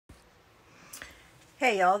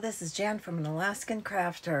Hey y'all, this is Jan from An Alaskan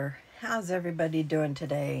Crafter. How's everybody doing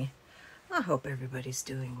today? I hope everybody's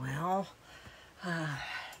doing well.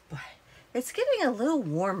 But it's getting a little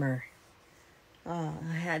warmer. I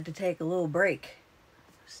had to take a little break.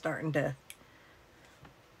 Starting to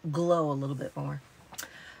glow a little bit more.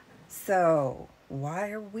 So, why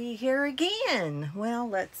are we here again? Well,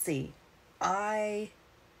 let's see. I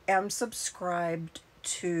am subscribed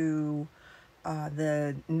to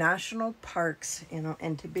the national parks,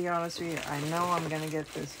 and to be honest with you, I know I'm going to get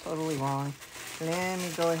this totally wrong. Let me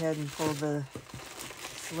go ahead and pull the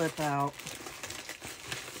slip out.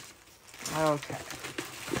 Okay.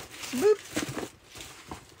 Boop.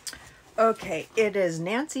 Okay, it is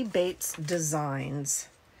Nancy Bates Designs,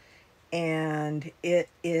 and it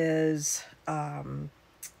is a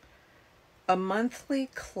monthly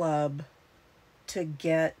club to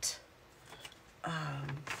get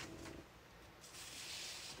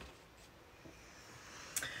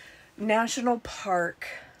national park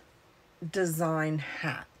design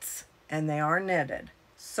hats, and they are knitted.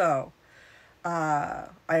 So I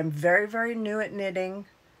am very, very new at knitting,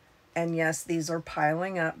 and yes, these are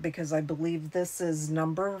piling up because I believe this is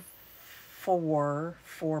number 4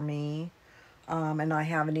 for me, and I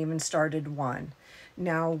haven't even started one.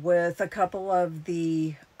 Now, with a couple of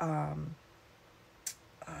the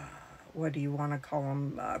what do you want to call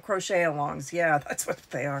them? Crochet alongs. Yeah, that's what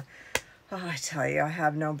they are. Oh, I tell you, I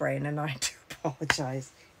have no brain, and I do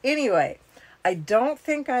apologize. Anyway, I don't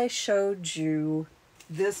think I showed you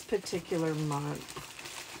this particular month.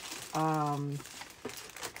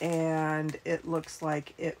 And it looks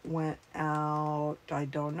like it went out, I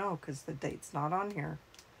don't know, because the date's not on here.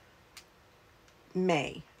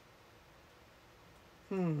 May.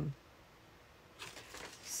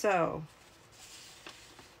 So,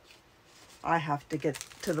 I have to get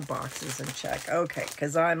to the boxes and check. Okay,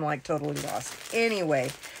 because I'm like totally lost. Anyway,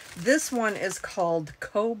 this one is called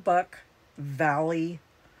Kobuk Valley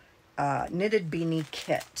Knitted Beanie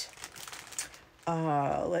Kit.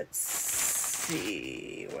 Let's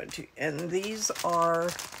see. 1, 2, and these are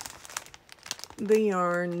the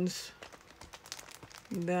yarns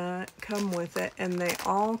that come with it, and they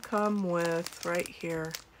all come with, right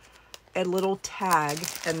here, a little tag,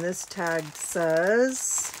 and this tag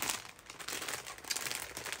says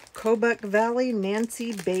Kobuk Valley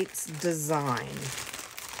Nancy Bates Design.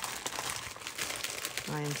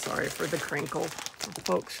 I am sorry for the crinkle, for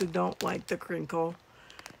folks who don't like the crinkle.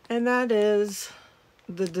 And that is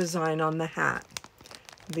the design on the hat.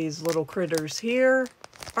 These little critters here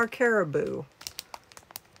are caribou.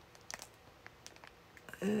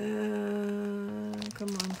 Come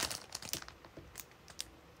on.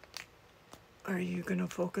 Are you gonna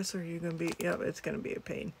focus, or are you gonna be, yep, it's gonna be a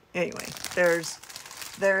pain. Anyway, there is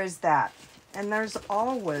that. And there's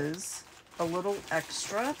always a little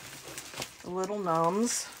extra, a little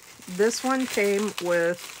nums. This one came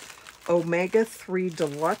with Omega-3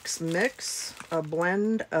 Deluxe Mix, a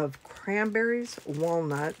blend of cranberries,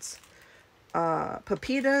 walnuts,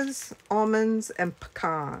 pepitas, almonds, and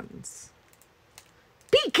pecans.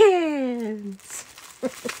 Pecans!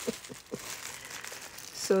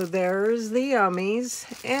 So there's the yummies,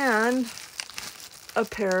 and a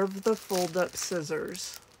pair of the fold-up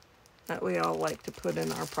scissors that we all like to put in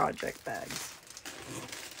our project bags.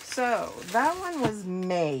 So that one was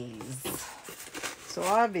May's. So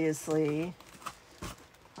obviously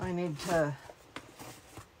I need to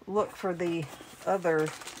look for the other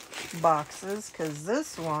boxes, because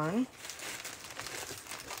this one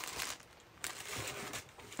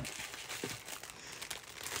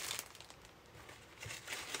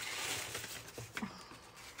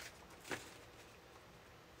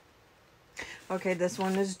okay, this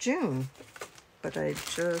one is June, but I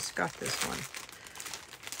just got this one.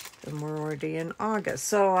 And we're already in August,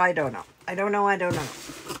 so I don't know. I don't know.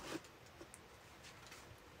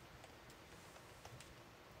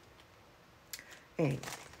 Anyway.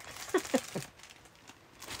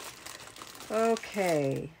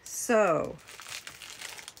 Okay, so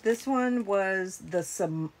this one was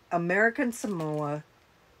the American Samoa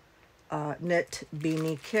knit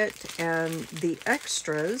beanie kit, and the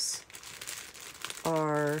extras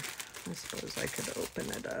are, I suppose I could open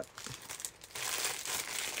it up.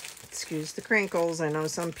 Excuse the crinkles. I know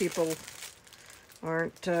some people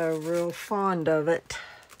aren't real fond of it.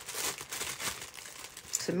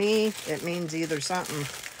 To me, it means either something,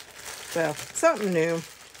 well, something new.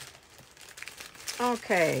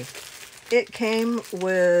 Okay, it came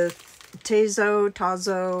with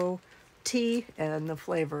Tazo tea, and the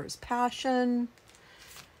flavor is passion,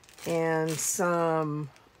 and some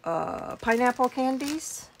pineapple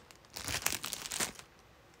candies,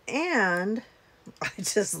 and I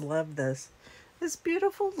just love this. This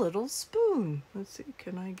beautiful little spoon. Let's see,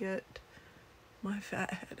 can I get my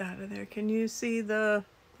fat head out of there? Can you see the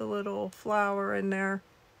little flower in there?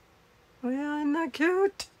 Oh yeah, isn't that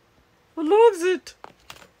cute? I loves it.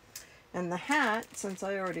 And the hat, since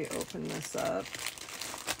I already opened this up,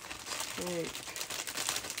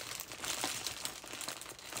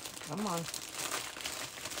 come on,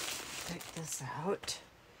 take this out.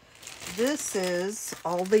 This is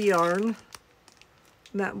all the yarn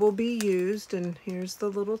that will be used, and here's the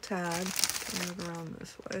little tag. Turn it around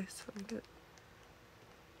this way so I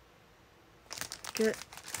get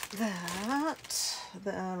that.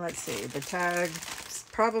 Let's see, the tag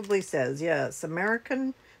probably says, yes,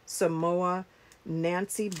 American Samoa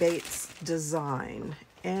Nancy Bates design.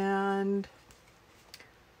 And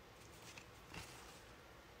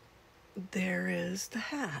there is the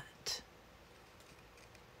hat.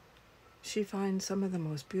 She finds some of the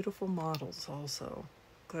most beautiful models also.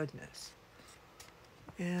 Goodness.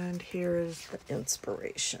 And here is the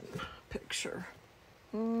inspiration picture.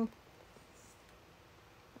 There we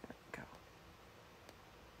go.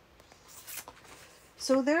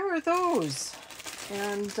 So there are those.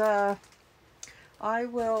 And I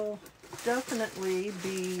will definitely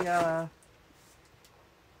be...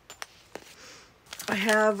 I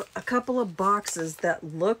have a couple of boxes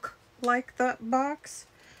that look like that box,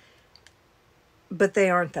 but they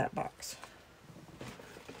aren't that box.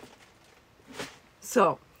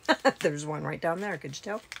 So, there's one right down there, could you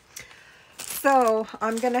tell? So,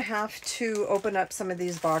 I'm going to have to open up some of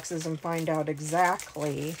these boxes and find out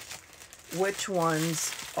exactly which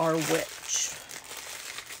ones are which.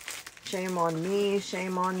 Shame on me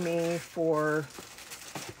for...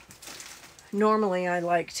 Normally, I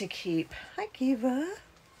like to keep... Hi, Kiva.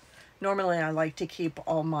 Normally, I like to keep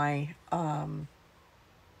all my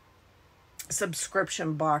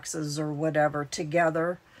subscription boxes or whatever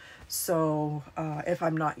together. So, if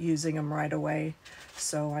I'm not using them right away,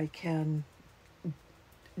 so I can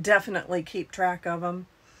definitely keep track of them.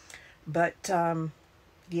 But,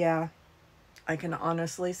 yeah, I can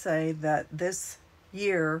honestly say that this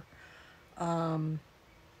year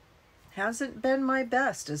hasn't been my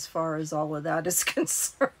best as far as all of that is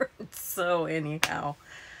concerned. So anyhow,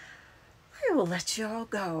 I will let you all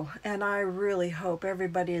go. And I really hope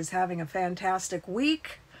everybody is having a fantastic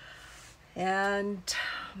week. And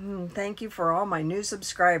thank you for all my new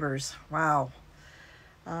subscribers. Wow.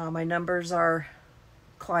 My numbers are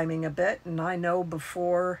climbing a bit. And I know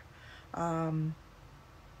before I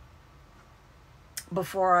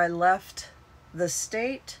left the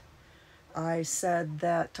state, I said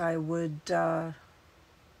that I would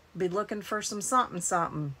be looking for some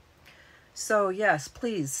something. So yes,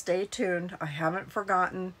 please stay tuned. I haven't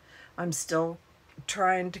forgotten. I'm still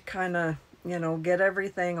trying to kind of, you know, get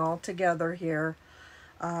everything all together here.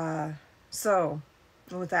 So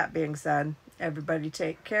with that being said, everybody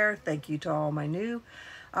take care. Thank you to all my new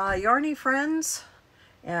Yarny friends.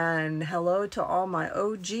 And hello to all my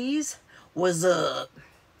OGs. What's up?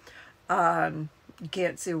 You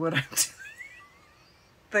can't see what I'm doing.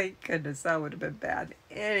 Thank goodness, that would have been bad.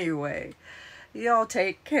 Anyway, y'all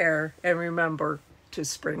take care and remember to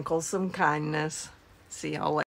sprinkle some kindness. See y'all later.